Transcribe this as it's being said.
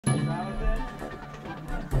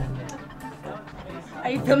Are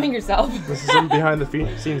you filming yourself? This is some behind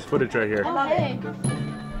the scenes footage right here. Okay.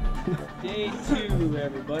 Day 2,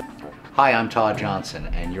 everybody. Hi, I'm Todd Johnson,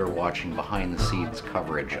 and you're watching behind the scenes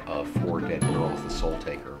coverage of Four Dead Girls, The Soul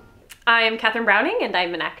Taker. I am Katherine Browning, and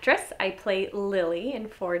I'm an actress. I play Lily in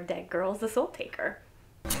Four Dead Girls, The Soul Taker.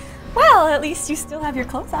 Well, at least you still have your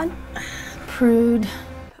clothes on. Prude.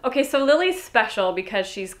 Okay, so Lily's special because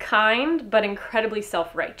she's kind, but incredibly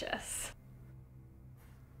self-righteous.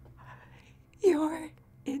 You're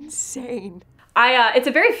insane. It's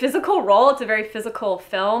a very physical role. It's a very physical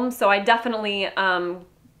film, so I definitely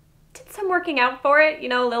did some working out for it. You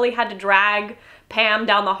know, Lily had to drag Pam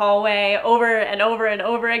down the hallway over and over and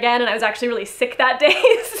over again, and I was actually really sick that day,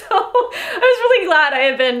 so I was really glad I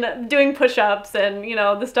had been doing push-ups and, you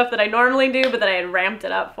know, the stuff that I normally do, but that I had ramped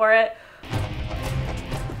it up for it.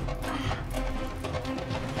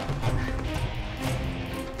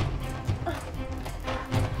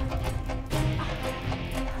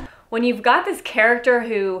 When you've got this character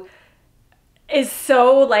who is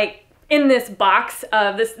so, like, in this box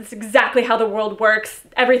of this is exactly how the world works,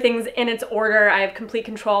 everything's in its order, I have complete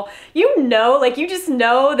control, you know, like, you just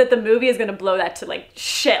know that the movie is gonna blow that to, like,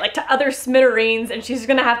 shit, like, to other smithereens, and she's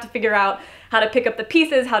gonna have to figure out how to pick up the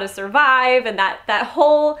pieces, how to survive, and that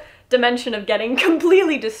whole dimension of getting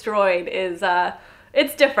completely destroyed is,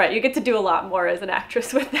 it's different. You get to do a lot more as an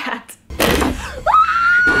actress with that.